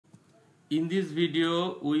In this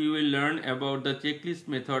video, we will learn about the checklist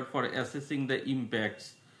method for assessing the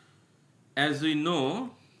impacts. As we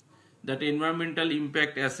know that environmental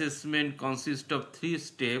impact assessment consists of three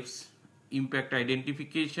steps: impact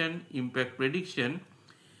identification, impact prediction,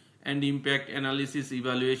 and impact analysis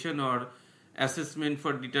evaluation or assessment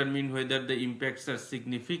for determining whether the impacts are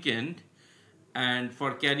significant. And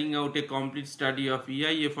for carrying out a complete study of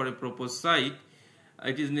EIA for a proposed site,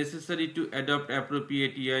 it is necessary to adopt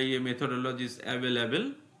appropriate EIA methodologies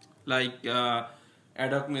available like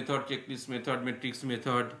ad hoc method, checklist method, matrix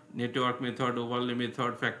method, network method, overlay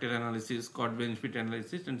method, factor analysis, cost benefit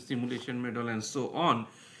analysis, and simulation model, and so on.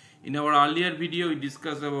 In our earlier video, we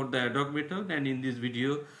discussed about the ad hoc method, and in this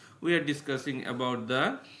video, we are discussing about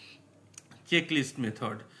the checklist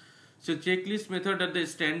method. So checklist method are the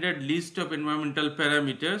standard list of environmental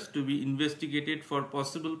parameters to be investigated for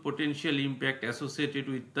possible potential impact associated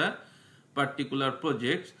with the particular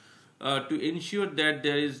project to ensure that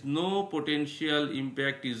there is no potential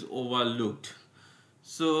impact is overlooked.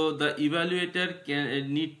 So the evaluator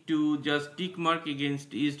can need to just tick mark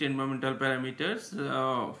against each environmental parameters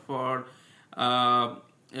for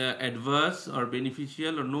adverse or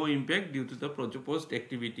beneficial or no impact due to the proposed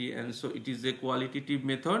activity, and so it is a qualitative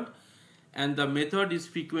method. And the method is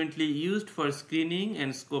frequently used for screening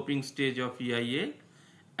and scoping stage of EIA,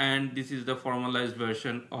 and this is the formalized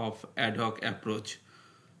version of ad hoc approach.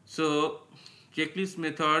 So checklist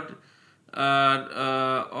method are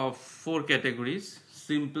of four categories: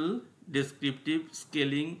 simple, descriptive,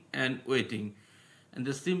 scaling, and weighting. And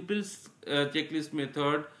the simple checklist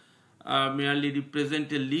method merely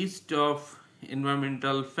represent a list of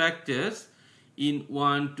environmental factors in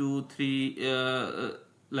 1, 2, 3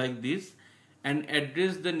 like this, and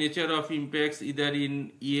address the nature of impacts either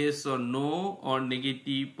in yes or no, or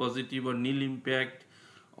negative, positive or nil impact,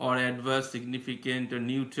 or adverse, significant or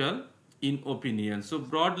neutral in opinion. So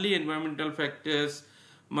broadly, environmental factors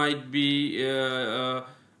might be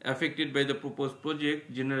affected by the proposed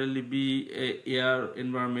project, generally be air,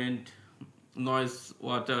 environment, noise,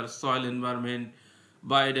 water, soil environment,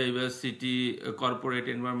 biodiversity, corporate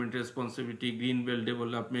environment responsibility, green belt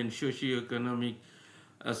development, socio-economic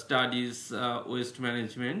studies, waste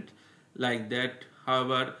management, like that.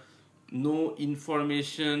 However, no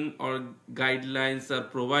information or guidelines are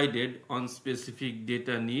provided on specific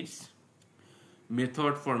data needs,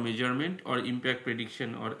 method for measurement, or impact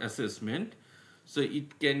prediction or assessment. So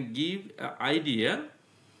it can give an idea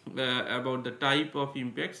about the type of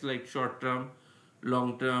impacts like short term,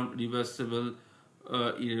 long term, reversible,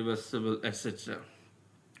 irreversible, etc.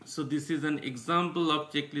 So this is an example of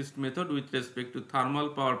checklist method with respect to thermal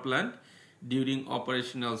power plant during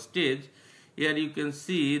operational stage. Here you can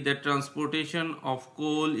see that transportation of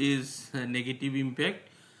coal is a negative impact,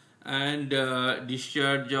 and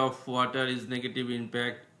discharge of water is negative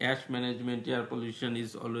impact, ash management, air pollution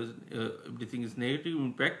is always everything is negative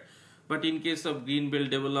impact. But in case of green belt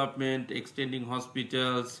development, extending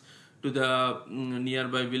hospitals to the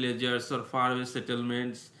nearby villages or faraway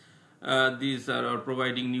settlements, these are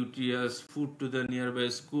providing nutritious food to the nearby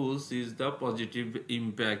schools, is the positive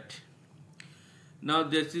impact. Now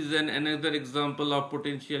this is another example of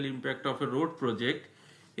potential impact of a road project.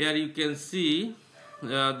 Here you can see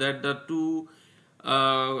that the two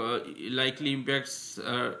likely impacts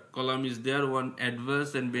column is there, one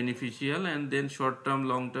adverse and beneficial, and then short term,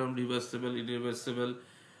 long term, reversible, irreversible,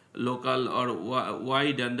 local or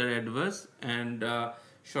wide under adverse, and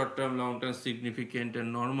short term, long term, significant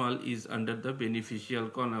and normal is under the beneficial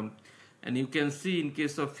column. And you can see in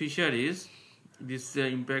case of fisheries, this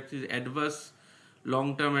impact is adverse,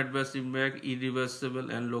 long term adverse impact,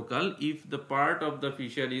 irreversible, and local if the part of the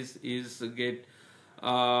fisheries is get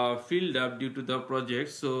filled up due to the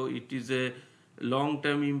project. So it is a long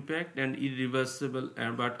term impact and irreversible,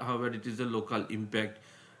 but however it is a local impact.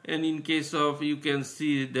 And in case of, you can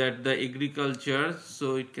see that the agriculture,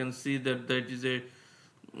 so it can see that that is a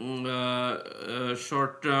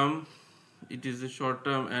short term, it is a short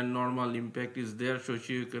term, and normal impact is there.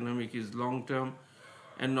 Socio-economic is long term,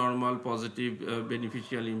 and normal, positive,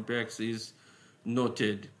 beneficial impacts is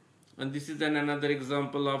noted. And this is another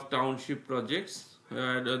example of township projects.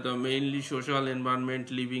 The mainly social environment,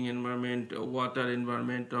 living environment, water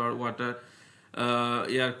environment, or water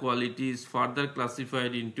air quality is further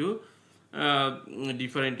classified into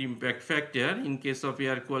different impact factor. In case of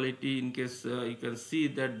air quality, in case you can see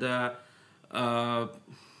that the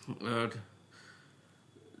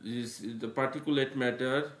particulate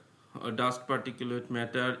matter, dust particulate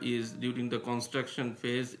matter is during the construction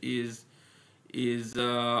phase is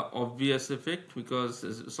obvious effect, because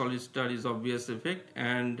solicitor is obvious effect,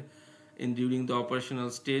 and during the operational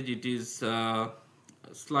stage it is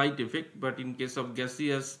slight effect, but in case of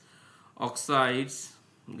gaseous oxides,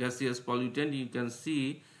 gaseous pollutant, you can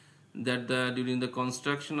see that during the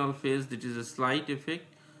constructional phase it is a slight effect,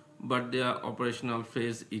 but the operational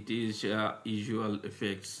phase it is usual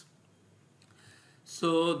effects.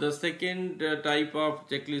 So the second type of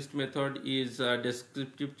checklist method is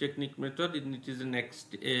descriptive technique method, and it is an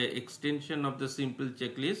extension of the simple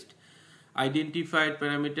checklist. Identified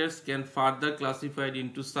parameters can further classified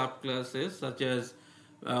into subclasses such as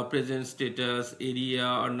present status, area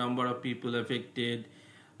or number of people affected,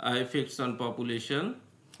 effects on population.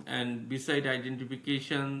 And beside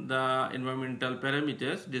identification the environmental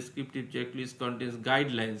parameters, descriptive checklist contains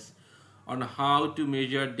guidelines on how to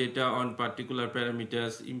measure data on particular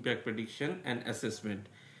parameters, impact prediction and assessment.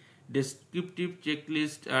 Descriptive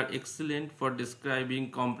checklists are excellent for describing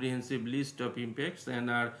comprehensive list of impacts and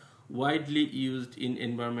are widely used in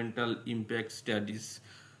environmental impact studies.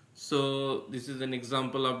 So this is an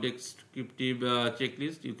example of descriptive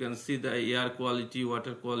checklist. You can see the air quality,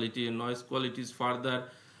 water quality and noise quality is further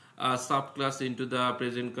subclass into the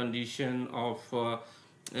present condition of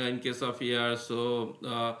in case of air. So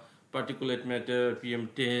particulate matter,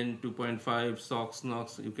 PM10, 2.5, SOx,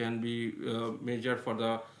 NOx, you can be measured for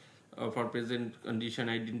the for present condition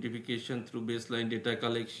identification through baseline data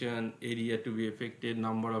collection, area to be affected,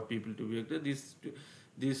 number of people to be affected.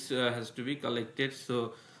 This has to be collected.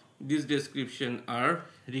 So these description are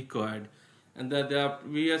required. And the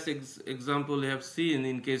previous example we have seen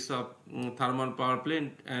in case of thermal power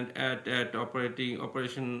plant and at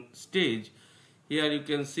operation stage. Here you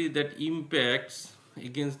can see that impacts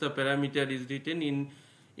against the parameter is written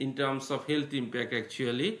in terms of health impact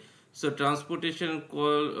actually. So transportation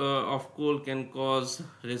of coal can cause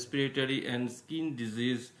respiratory and skin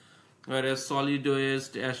disease, whereas solid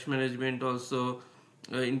waste, ash management also.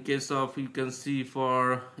 In case of, you can see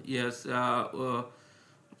for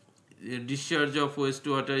discharge of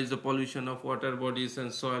wastewater is a pollution of water bodies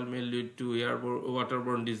and soil may lead to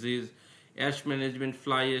waterborne disease. Ash management,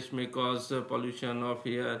 fly ash may cause pollution of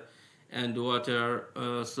air and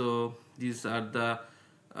water. So these are the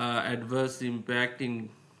adverse impact on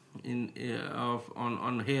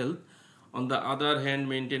health. On the other hand,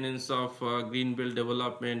 maintenance of green belt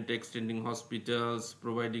development, extending hospitals,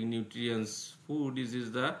 providing nutrients, food, this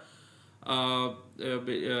is the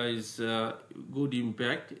good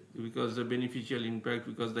impact, because the beneficial impact,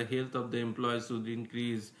 because the health of the employees would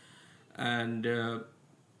increase, and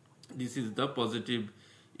this is the positive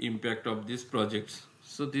impact of these projects.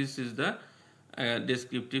 So this is the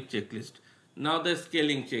descriptive checklist. Now the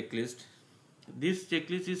scaling checklist. This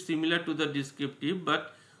checklist is similar to the descriptive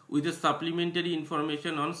but with a supplementary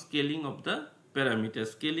information on scaling of the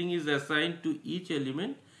parameters. Scaling is assigned to each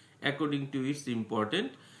element according to its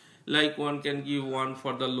importance. Like one can give 1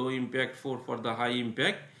 for the low impact, 4 for the high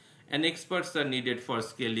impact, and experts are needed for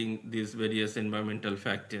scaling these various environmental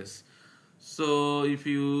factors. So if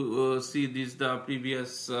you see this, the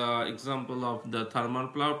previous example of the thermal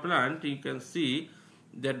power plant, you can see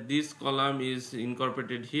that this column is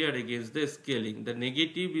incorporated here against the scaling. The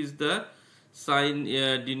negative is the sign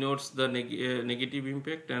denotes the negative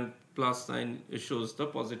impact, and plus sign shows the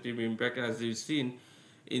positive impact, as you've seen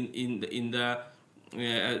in the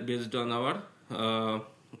based on our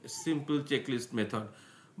simple checklist method.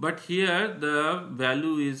 But here the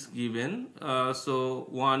value is given, so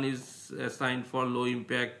 1 is assigned for low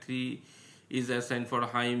impact, 3 is assigned for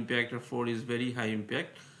high impact, or 4 is very high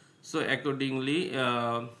impact. So accordingly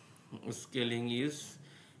scaling is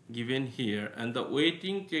given here. And the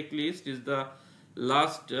weighting checklist is the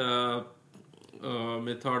last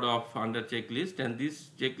method of under checklist, and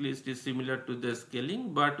this checklist is similar to the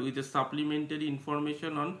scaling but with a supplementary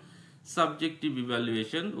information on subjective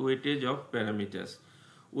evaluation, weightage of parameters.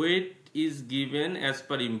 Weight is given as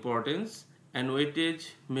per importance, and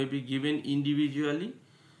weightage may be given individually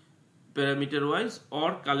parameter wise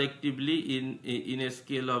or collectively in a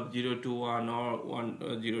scale of 0 to 1 or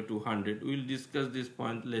 0 to 100. We will discuss this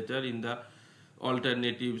point later in the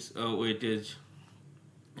alternatives weightage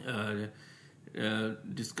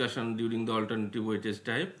discussion during the alternative weightage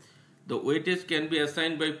type. The weightage can be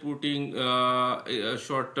assigned by putting a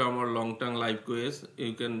short term or long term life course.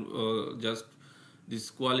 You can just this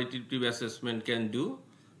qualitative assessment can do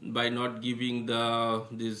by not giving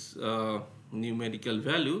this numerical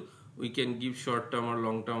value. We can give short term or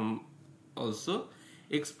long term also.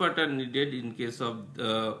 Expert are needed in case of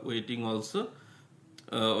the weighting also,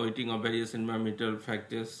 weighting of various environmental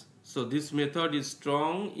factors. So this method is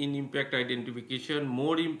strong in impact identification.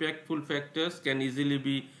 More impactful factors can easily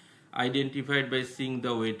be identified by seeing the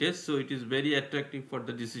weightage. So it is very attractive for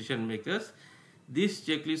the decision makers. This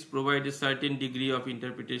checklist provides a certain degree of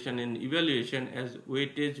interpretation and evaluation, as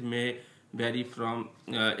weightage may vary from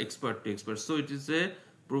expert to expert. So it is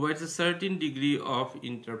provides a certain degree of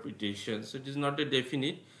interpretation. So it is not a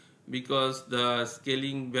definite, because the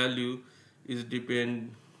scaling value is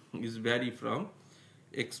vary from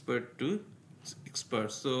expert to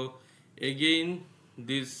expert. So again,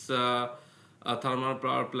 this thermal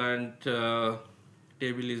power plant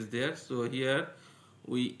table is there. So here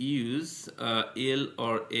we use L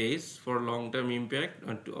or S for long-term impact,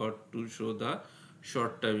 or to show the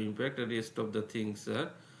short-term impact. The rest of the things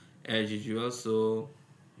are as usual. So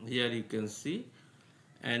here you can see,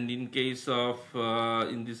 and in case of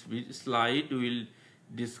in this slide we will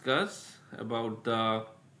discuss about the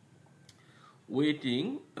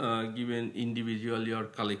weighting given individually or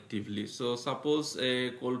collectively. So suppose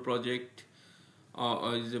a coal project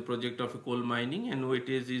is a project of a coal mining, and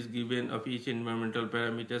weightage is given of each environmental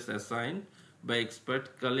parameters assigned by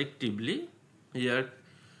expert collectively here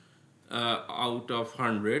out of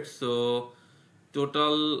 100. So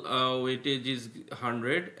total weightage is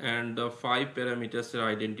 100, and the 5 parameters are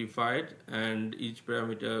identified, and each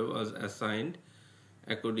parameter was assigned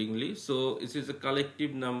accordingly. So this is a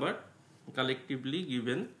collective number, collectively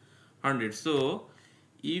given 100. So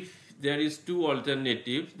if there is 2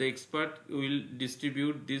 alternatives, the expert will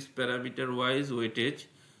distribute this parameter wise weightage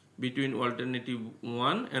between alternative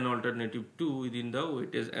 1 and alternative 2 within the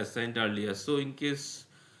weightage assigned earlier. So in case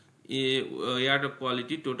air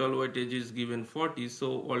quality, total weightage is given 40,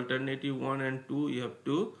 so alternative 1 and 2 you have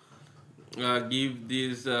to give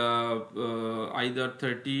this either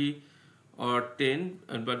 30 or 10,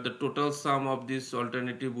 but the total sum of this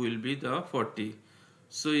alternative will be the 40.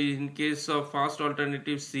 So in case of first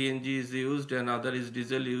alternative, CNG is used and other is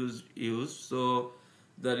diesel used. So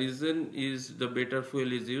the reason is the better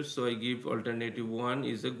fuel is used, so I give alternative 1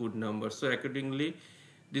 is a good number. So accordingly,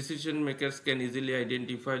 decision makers can easily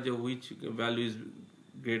identify which value is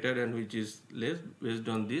greater and which is less. Based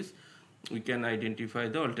on this, we can identify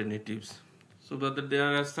the alternatives. So but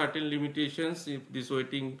there are certain limitations if this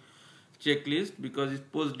weighting checklist, because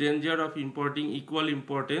it poses danger of importing equal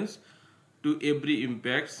importance to every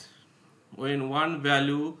impacts. When one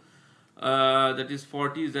value that is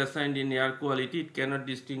 40 is assigned in air quality, it cannot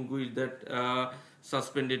distinguish that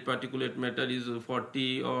suspended particulate matter is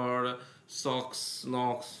 40 or SOx,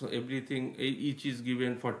 NOx, everything, each is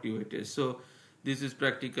given 40 weightage. So this is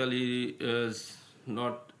practically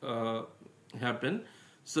not happen.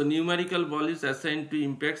 So numerical values assigned to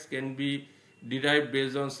impacts can be derived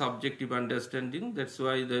based on subjective understanding. That's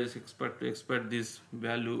why there is expert to expert this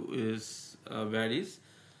value is varies.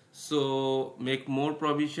 So make more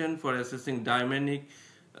provision for assessing dynamic,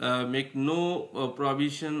 make no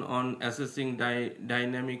provision on assessing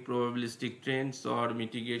dynamic probabilistic trends or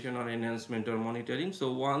mitigation or enhancement or monitoring.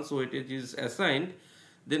 So once weightage is assigned,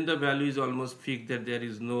 then the value is almost fixed, that there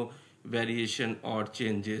is no variation or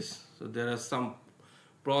changes. So there are some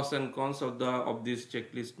pros and cons of this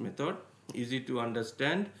checklist method. Easy to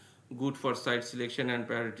understand, good for site selection and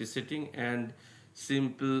priority setting, and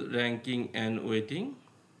simple ranking and weighting.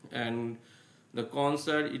 And the cons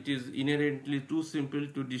are, it is inherently too simple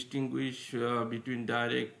to distinguish between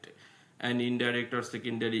direct and indirect or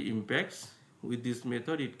secondary impacts. With this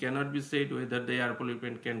method, it cannot be said whether the air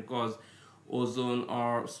pollution can cause ozone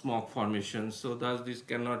or smoke formation. So thus this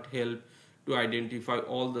cannot help to identify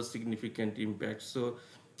all the significant impacts. So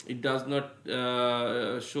it does not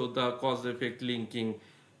show the cause effect linking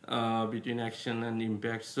between action and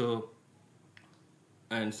impact. So,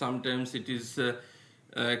 and sometimes it is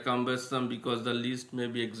cumbersome because the list may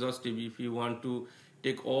be exhaustive if you want to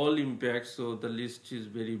take all impacts, so the list is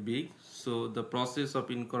very big. So the process of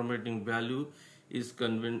incorporating value is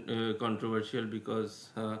controversial, because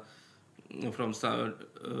from some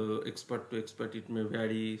expert to expert it may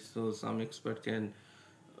vary. So some expert can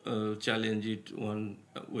challenge it on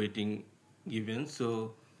weighting given.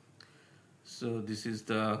 So this is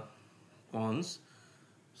the cons.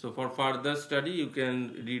 So for further study you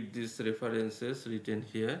can read these references written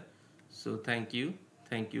here. So thank you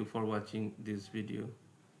for watching this video.